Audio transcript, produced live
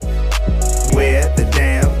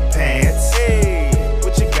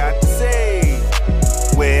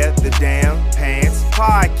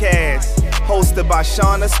my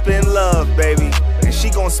Shauna spend love, baby. And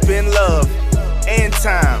she gon' spend love and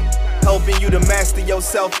time helping you to master your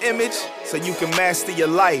self-image so you can master your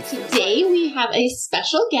life. Today we have a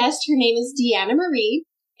special guest. Her name is Deanna Marie,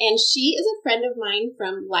 and she is a friend of mine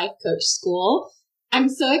from Life Coach School. I'm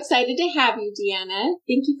so excited to have you, Deanna.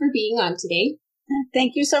 Thank you for being on today.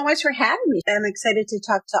 Thank you so much for having me. I'm excited to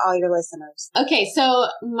talk to all your listeners. Okay, so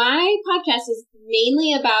my podcast is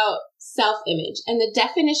mainly about self-image, and the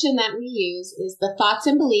definition that we use is the thoughts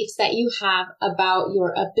and beliefs that you have about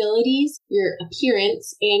your abilities, your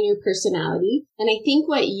appearance, and your personality. And I think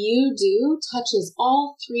what you do touches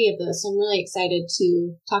all three of those, so I'm really excited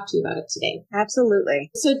to talk to you about it today.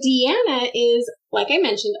 Absolutely. So Deanna is, like I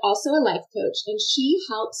mentioned, also a life coach, and she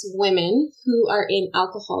helps women who are in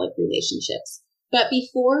alcoholic relationships. But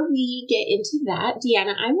before we get into that,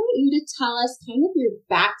 Deanna, I want you to tell us kind of your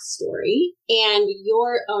backstory and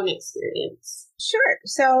your own experience. Sure.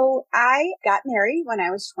 So I got married when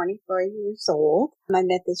I was 24 years old. I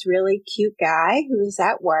met this really cute guy who was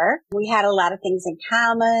at work. We had a lot of things in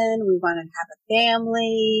common. We wanted to have a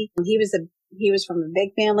family. He was from a big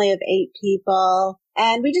family of 8 people.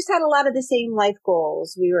 And we just had a lot of the same life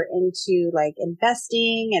goals. We were into like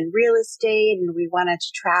investing and real estate, and we wanted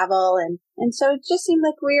to travel. And so it just seemed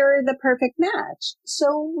like we were the perfect match.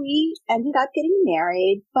 So we ended up getting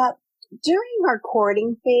married. But during our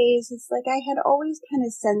courting phase, it's like I had always kind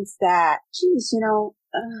of sensed that, geez,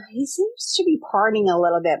 he seems to be partying a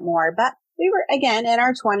little bit more. But we were, again, in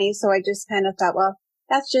our 20s. So I just kind of thought, well,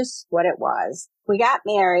 that's just what it was. We got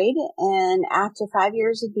married, and after 5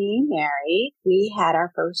 years of being married, we had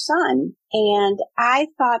our first son. And I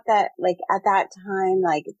thought that, like, at that time,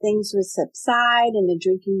 like, things would subside and the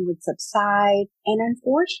drinking would subside. And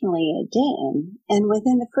unfortunately, it didn't. And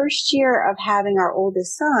within the first year of having our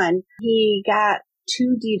oldest son, he got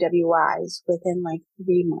 2 DWIs within like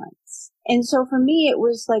 3 months. And so for me, it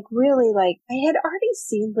was like really like I had already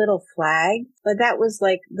seen little flags, but that was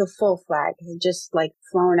like the full flag had just like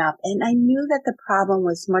flown up. And I knew that the problem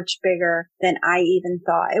was much bigger than I even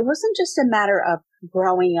thought. It wasn't just a matter of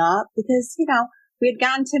growing up because, we had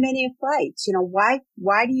gone to many flights.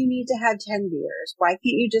 Why do you need to have 10 beers? Why can't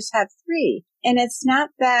you just have 3? And it's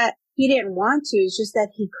not that he didn't want to. It's just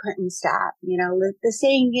that he couldn't stop. The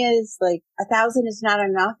saying is like 1,000 is not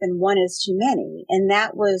enough and 1 is too many. And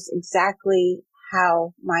that was exactly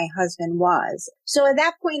how my husband was. So at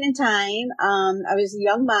that point in time, I was a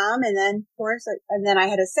young mom. And then, of course, I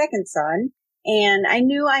had a second son. And I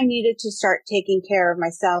knew I needed to start taking care of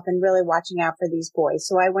myself and really watching out for these boys.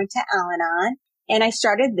 So I went to Al-Anon and I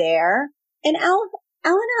started there. And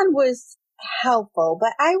Al-Anon was helpful,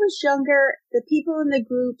 but I was younger. The people in the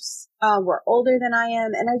groups were older than I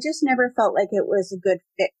am, and I just never felt like it was a good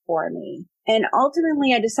fit for me. And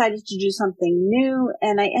ultimately, I decided to do something new,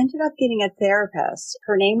 and I ended up getting a therapist.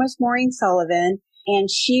 Her name was Maureen Sullivan, and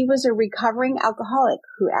she was a recovering alcoholic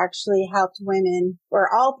who actually helped women or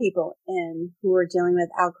all people who were dealing with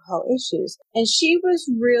alcohol issues. And she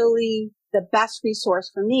was really the best resource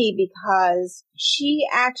for me because she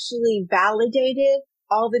actually validated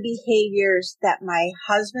all the behaviors that my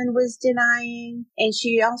husband was denying. And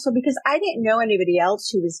she also, because I didn't know anybody else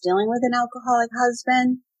who was dealing with an alcoholic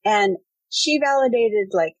husband, and she validated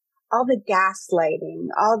like all the gaslighting,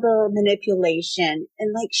 all the manipulation.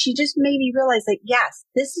 And like, she just made me realize like, yes,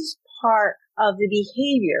 this is part of the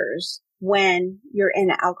behaviors when you're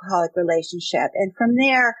in an alcoholic relationship. And from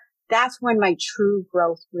there, that's when my true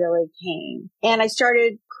growth really came. And I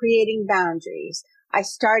started creating boundaries. I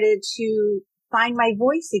started to find my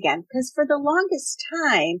voice again. Because for the longest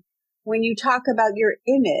time, when you talk about your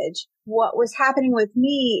image, what was happening with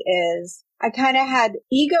me is I kind of had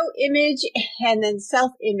ego image and then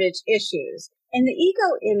self-image issues. And the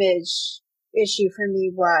ego image issue for me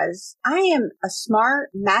was I am a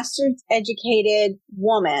smart, master's educated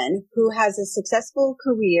woman who has a successful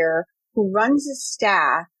career, who runs a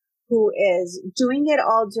staff, who is doing it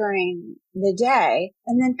all during the day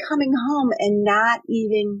and then coming home and not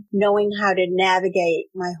even knowing how to navigate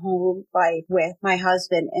my whole life with my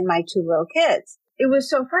husband and my 2 little kids. It was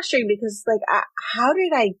so frustrating because like, how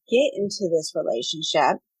did I get into this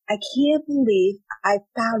relationship? I can't believe I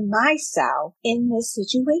found myself in this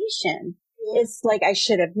situation. It's like I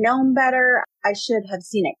should have known better. I should have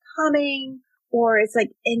seen it coming. Or it's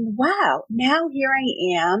like, and wow, now here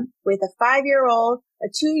I am with a 5-year-old, a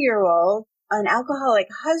 2-year-old, an alcoholic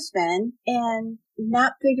husband, and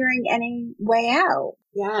not figuring any way out.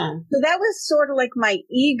 Yeah. So that was sort of like my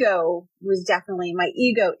ego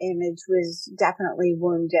image was definitely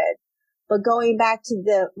wounded. But going back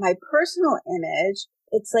to my personal image,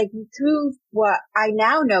 it's like through what I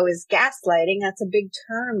now know is gaslighting. That's a big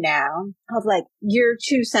term now of like, you're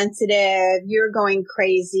too sensitive. You're going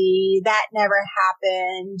crazy. That never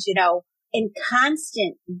happened, in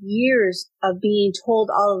constant years of being told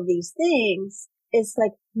all of these things. It's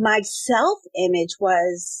like my self-image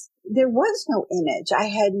there was no image. I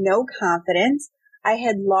had no confidence. I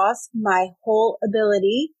had lost my whole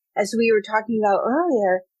ability, as we were talking about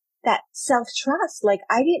earlier, that self-trust. Like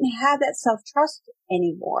I didn't have that self-trust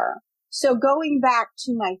anymore. So going back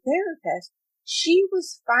to my therapist, she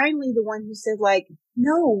was finally the one who said like,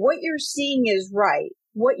 no, what you're seeing is right.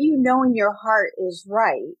 What you know in your heart is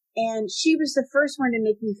right. And she was the first one to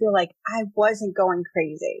make me feel like I wasn't going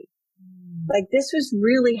crazy. Like this was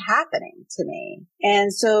really happening to me.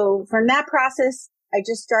 And so from that process, I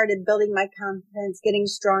just started building my confidence, getting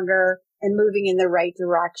stronger and moving in the right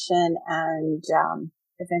direction, and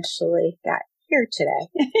eventually got here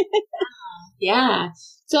today. Yeah.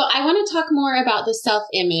 So I want to talk more about the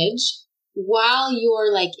self-image while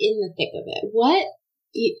you're like in the thick of it. What,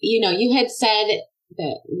 you had said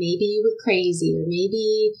that maybe you were crazy, or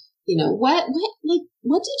maybe, what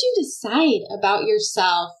did you decide about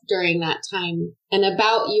yourself during that time and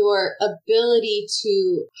about your ability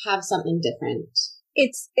to have something different?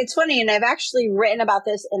 It's funny, and I've actually written about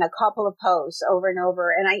this in a couple of posts over and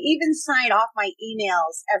over, and I even sign off my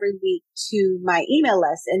emails every week to my email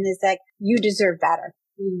list, and it's like, you deserve better.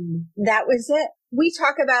 That was it. We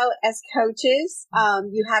talk about as coaches,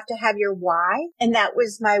 you have to have your why, and that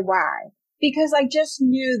was my why, because I just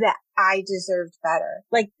knew that I deserved better.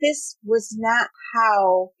 Like this was not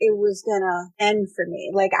how it was gonna end for me.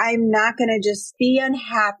 Like I'm not gonna just be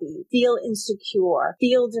unhappy, feel insecure,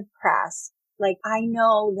 feel depressed. Like I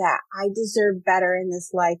know that I deserve better in this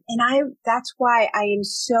life. And that's why I am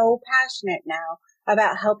so passionate now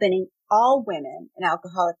about helping all women in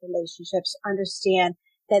alcoholic relationships understand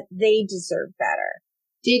that they deserve better.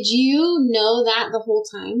 Did you know that the whole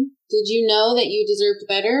time? Did you know that you deserved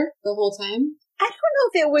better the whole time? I don't know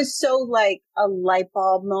if it was so like a light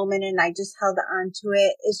bulb moment and I just held on to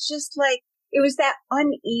it. It's just like, it was that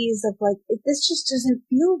unease of like, this just doesn't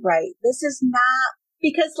feel right. This is not,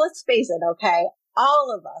 because let's face it, okay?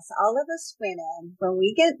 All of us women, when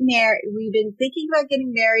we get married, we've been thinking about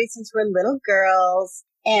getting married since we're little girls.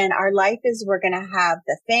 And our life is we're going to have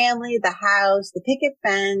the family, the house, the picket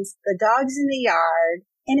fence, the dogs in the yard.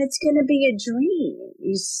 And it's going to be a dream,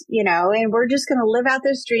 and we're just going to live out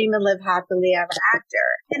this dream and live happily ever after.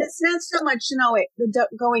 And it's not so much, the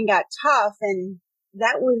going got tough, and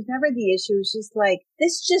that was never the issue. It's just like,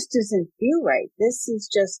 this just doesn't feel right. This is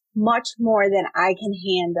just much more than I can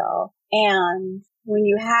handle. And when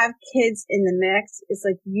you have kids in the mix, it's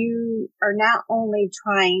like you are not only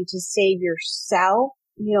trying to save yourself,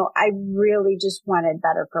 I really just wanted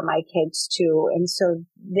better for my kids too. And so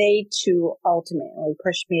they too ultimately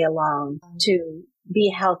pushed me along to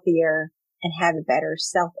be healthier and have a better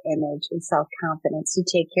self-image and self-confidence to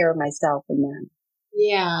take care of myself and them.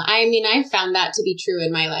 Yeah. I mean, I've found that to be true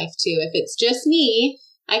in my life too. If it's just me,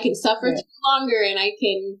 I can suffer through longer and I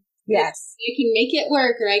can, yes, I can make it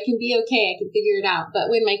work, or I can be okay. I can figure it out. But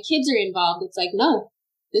when my kids are involved, it's like, no.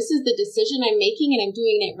 This is the decision I'm making, and I'm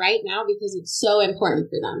doing it right now because it's so important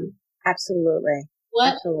for them. Absolutely.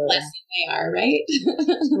 What Absolutely. a blessing they are, right?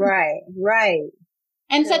 Right.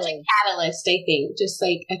 And such a catalyst, I think, just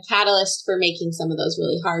like a catalyst for making some of those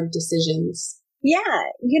really hard decisions. Yeah.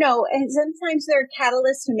 And sometimes they're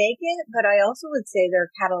catalysts to make it, but I also would say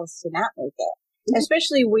they're catalysts to not make it. Mm-hmm.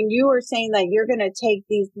 Especially when you were saying that you're going to take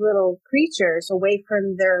these little creatures away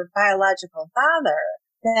from their biological father.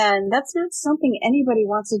 Then that's not something anybody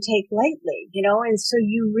wants to take lightly, and so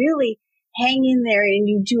you really hang in there and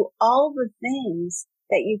you do all the things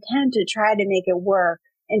that you can to try to make it work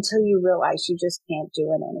until you realize you just can't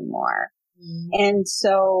do it anymore. Mm-hmm. And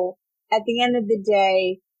so at the end of the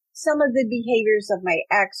day, some of the behaviors of my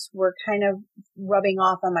ex were kind of rubbing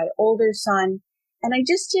off on my older son, and I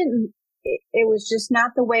just didn't, it was just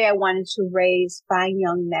not the way I wanted to raise fine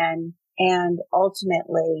young men. And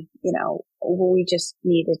ultimately, we just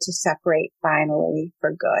needed to separate finally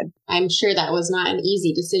for good. I'm sure that was not an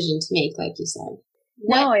easy decision to make, like you said.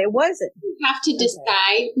 No, it wasn't. You have to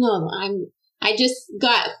decide. No, I just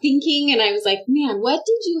got thinking and I was like, man, what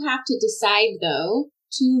did you have to decide though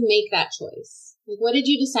to make that choice? Like, what did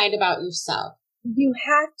you decide about yourself? You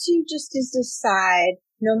have to just decide,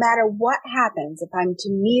 no matter what happens, if I'm to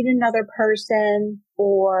meet another person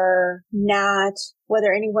or not,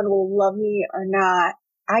 whether anyone will love me or not,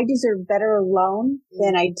 I deserve better alone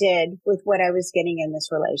than I did with what I was getting in this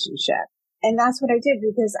relationship. And that's what I did,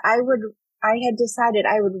 because I had decided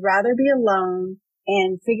I would rather be alone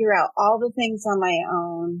and figure out all the things on my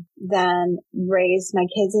own than raise my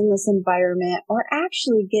kids in this environment or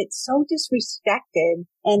actually get so disrespected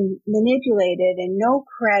and manipulated and no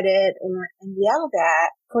credit and yelled at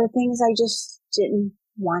for things I just didn't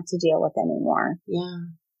want to deal with anymore. Yeah.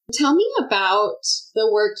 Tell me about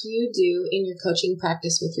the work you do in your coaching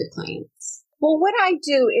practice with your clients. Well, what I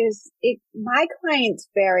do is my clients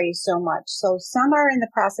vary so much. So some are in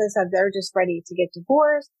the process of they're just ready to get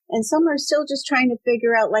divorced, and some are still just trying to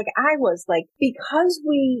figure out, like I was, like, because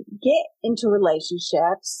we get into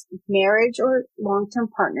relationships, marriage or long-term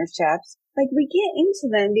partnerships, like we get into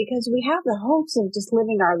them because we have the hopes of just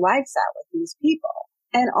living our lives out with these people.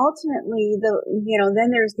 And ultimately, then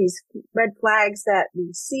there's these red flags that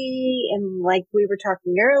we see. And like we were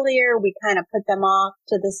talking earlier, we kind of put them off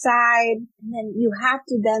to the side. And then you have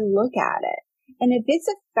to then look at it. And if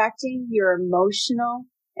it's affecting your emotional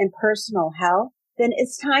and personal health, then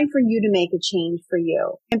it's time for you to make a change for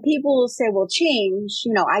you. And people will say, well, change,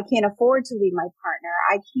 I can't afford to leave my partner.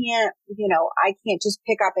 I can't just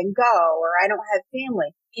pick up and go, or I don't have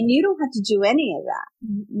family. And you don't have to do any of that.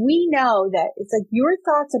 We know that it's like your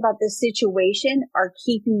thoughts about this situation are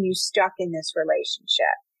keeping you stuck in this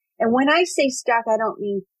relationship. And when I say stuck, I don't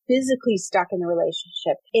mean physically stuck in the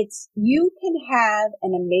relationship. It's you can have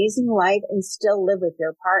an amazing life and still live with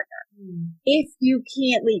your partner. If you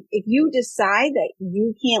can't leave, if you decide that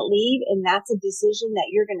you can't leave and that's a decision that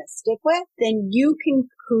you're going to stick with, then you can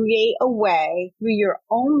create a way through your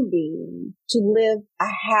own being to live a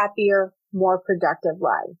happier, more productive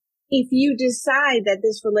life. If you decide that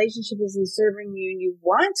this relationship isn't serving you and you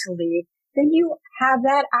want to leave, then you have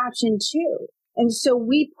that option too. And so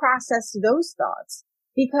we process those thoughts,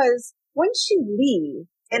 because once you leave,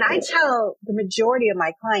 and I tell the majority of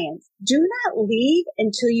my clients, do not leave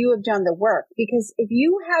until you have done the work. Because if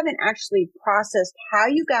you haven't actually processed how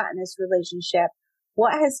you got in this relationship,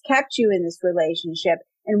 what has kept you in this relationship,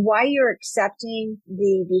 and why you're accepting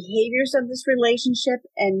the behaviors of this relationship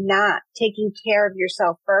and not taking care of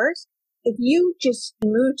yourself first, if you just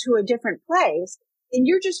move to a different place, then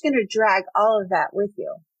you're just going to drag all of that with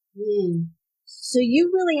you. So you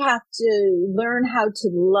really have to learn how to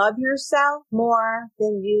love yourself more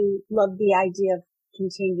than you love the idea of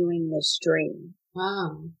continuing this dream.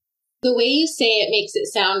 Wow. The way you say it makes it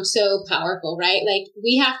sound so powerful, right? Like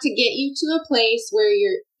we have to get you to a place where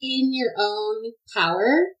you're in your own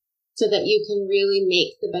power so that you can really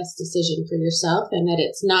make the best decision for yourself, and that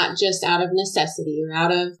it's not just out of necessity or out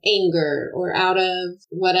of anger or out of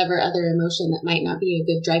whatever other emotion that might not be a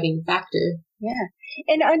good driving factor. Yeah.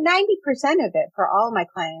 And 90% of it for all my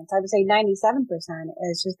clients, I would say 97%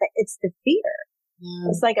 is just that it's the fear. Yeah.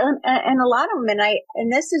 It's like, and a lot of them,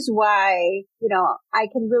 and this is why, I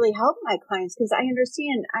can really help my clients, because I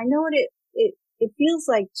understand, I know what it feels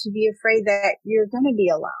like to be afraid that you're going to be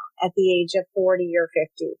alone at the age of 40 or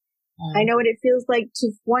 50. I know what it feels like to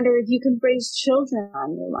wonder if you can raise children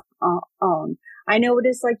on your own. I know what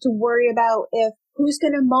it's like to worry about who's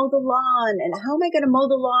going to mow the lawn, and how am I going to mow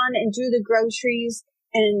the lawn and do the groceries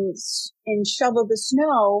and shovel the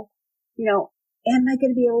snow? Am I going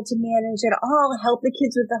to be able to manage it all, help the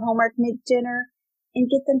kids with the homework, make dinner, and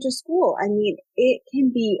get them to school? I mean, it can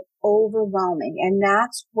be overwhelming. And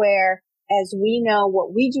that's where, as we know,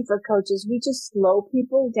 what we do for coaches, we just slow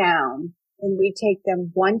people down and we take them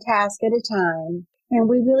one task at a time. And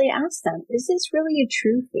we really ask them, is this really a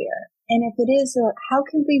true fear? And if it is, how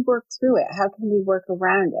can we work through it? How can we work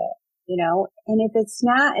around it? And if it's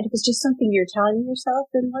not, and if it's just something you're telling yourself,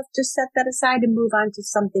 then let's just set that aside and move on to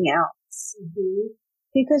something else. Mm-hmm.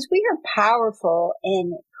 Because we are powerful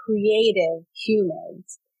and creative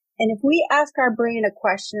humans. And if we ask our brain a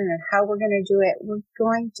question on how we're going to do it, we're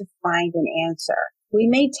going to find an answer. We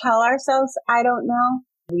may tell ourselves, I don't know.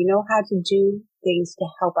 We know how to do things to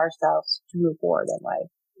help ourselves to move forward in life.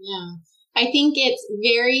 Yeah. I think it's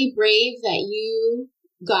very brave that you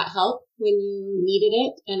got help when you needed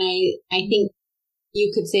it. And I think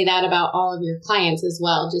you could say that about all of your clients as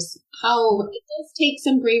well, just how it does take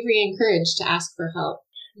some bravery and courage to ask for help.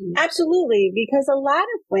 Absolutely. Because a lot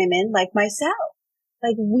of women, like myself,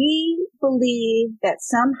 we believe that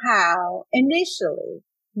somehow initially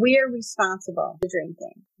we're responsible for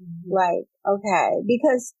drinking. Mm-hmm. Okay,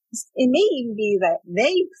 because it may even be that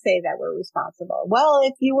they say that we're responsible. Well,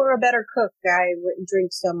 if you were a better cook, I wouldn't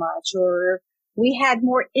drink so much, or we had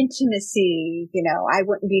more intimacy, I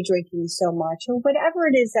wouldn't be drinking so much, or whatever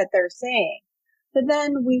it is that they're saying. But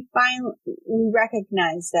then we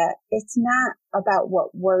recognize that it's not about what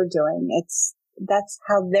we're doing. That's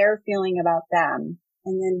how they're feeling about them.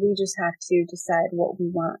 And then we just have to decide what we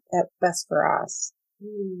want that's best for us.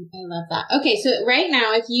 I love that. Okay, so right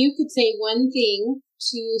now, if you could say one thing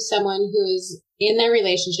to someone who is in their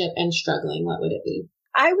relationship and struggling, what would it be?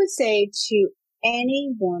 I would say to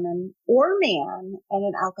any woman or man in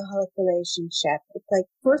an alcoholic relationship, it's like,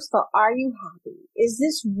 first of all, are you happy? Is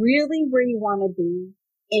this really where you want to be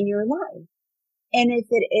in your life? And if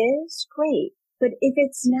it is, great. But if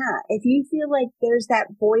it's not, if you feel like there's that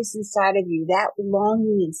voice inside of you, that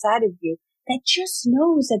longing inside of you that just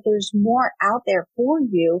knows that there's more out there for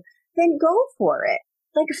you, then go for it.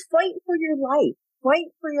 Like, fight for your life. Fight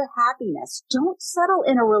for your happiness. Don't settle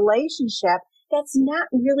in a relationship that's not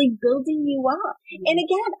really building you up. And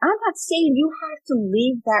again, I'm not saying you have to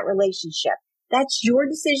leave that relationship. That's your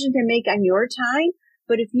decision to make on your time.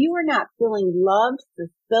 But if you are not feeling loved,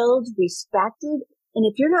 fulfilled, respected, and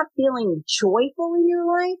if you're not feeling joyful in your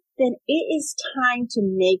life, then it is time to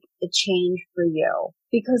make a change for you.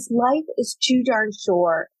 Because life is too darn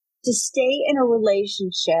short to stay in a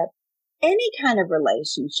relationship, any kind of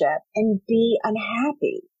relationship, and be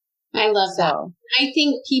unhappy. I love that. I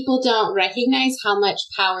think people don't recognize how much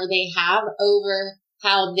power they have over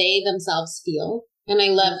how they themselves feel. And I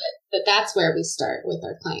love that that's where we start with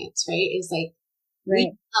our clients, right? Is like, we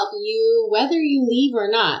can help you whether you leave or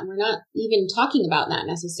not. We're not even talking about that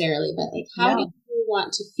necessarily, but like, how do you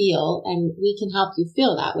want to feel? And we can help you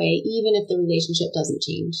feel that way, even if the relationship doesn't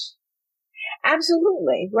change.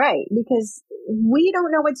 Absolutely. Right. Because we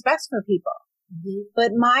don't know what's best for people. Mm-hmm.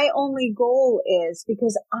 But my only goal is,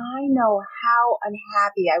 because I know how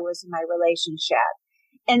unhappy I was in my relationship.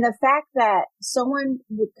 And the fact that someone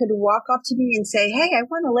could walk up to me and say, hey, I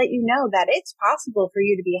want to let you know that it's possible for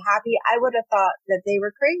you to be happy, I would have thought that they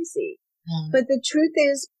were crazy. But the truth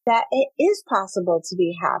is that it is possible to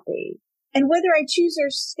be happy. And whether I choose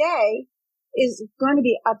or stay is going to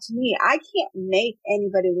be up to me. I can't make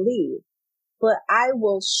anybody leave, but I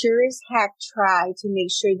will sure as heck try to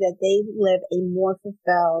make sure that they live a more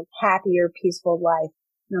fulfilled, happier, peaceful life,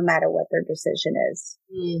 no matter what their decision is.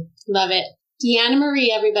 Love it. Deanna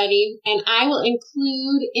Marie, everybody. And I will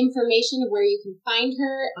include information of where you can find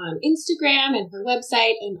her on Instagram and her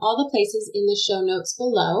website and all the places in the show notes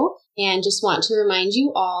below. And just want to remind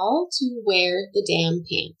you all to wear the damn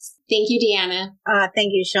pants. Thank you, Deanna.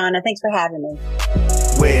 Thank you, Shauna. Thanks for having me.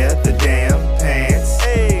 Wear the damn pants.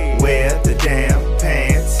 Hey. Wear the damn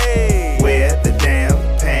pants. Hey. Wear the damn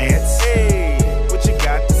pants. Hey. What you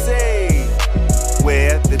got to say?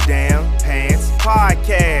 Wear the damn pants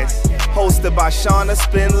podcast. Hosted by Shauna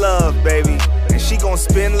Spin Love, baby. And she gon'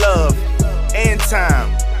 spin love and time,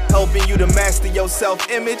 helping you to master your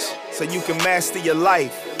self-image so you can master your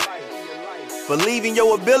life. Believe in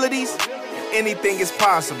your abilities, and anything is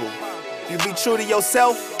possible. You be true to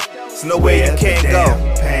yourself, there's nowhere you can't go.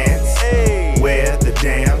 Pants. Hey. Wear the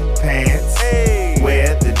damn pants. Hey.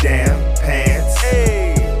 Wear the damn pants.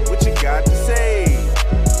 Hey. What you got to say?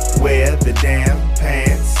 Wear the damn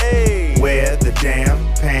pants. Hey. Wear the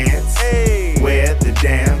damn pants.